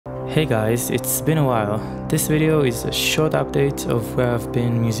Hey guys, it's been a while. This video is a short update of where I've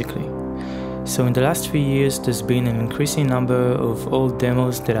been musically. So in the last 3 years there's been an increasing number of old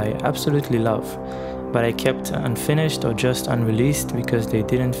demos that I absolutely love, but I kept unfinished or just unreleased because they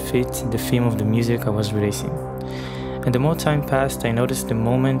didn't fit the theme of the music I was releasing. And the more time passed, I noticed the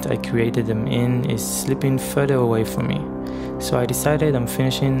moment I created them in is slipping further away from me. So I decided I'm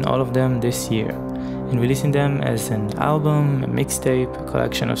finishing all of them this year and releasing them as an album, a mixtape, a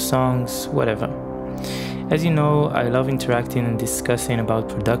collection of songs, whatever. As you know, I love interacting and discussing about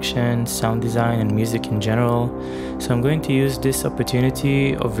production, sound design, and music in general, so I'm going to use this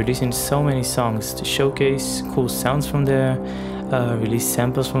opportunity of releasing so many songs to showcase cool sounds from there, release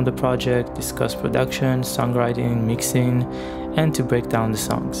samples from the project, discuss production, songwriting, mixing, and to break down the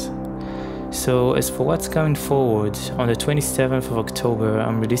songs. So as for what's coming forward, on the 27th of October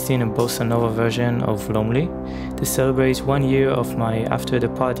I'm releasing a bossa nova version of Lonely to celebrate 1 year of my After the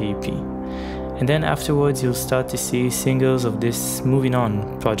Party EP. And then afterwards you'll start to see singles of this Moving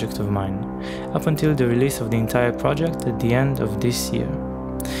On project of mine, up until the release of the entire project at the end of this year.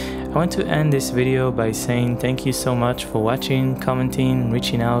 I want to end this video by saying thank you so much for watching, commenting,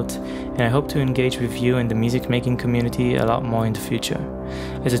 reaching out, and I hope to engage with you and the music making community a lot more in the future.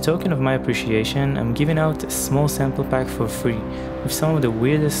 As a token of my appreciation, I'm giving out a small sample pack for free with some of the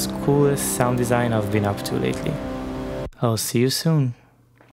weirdest, coolest sound design I've been up to lately. I'll see you soon.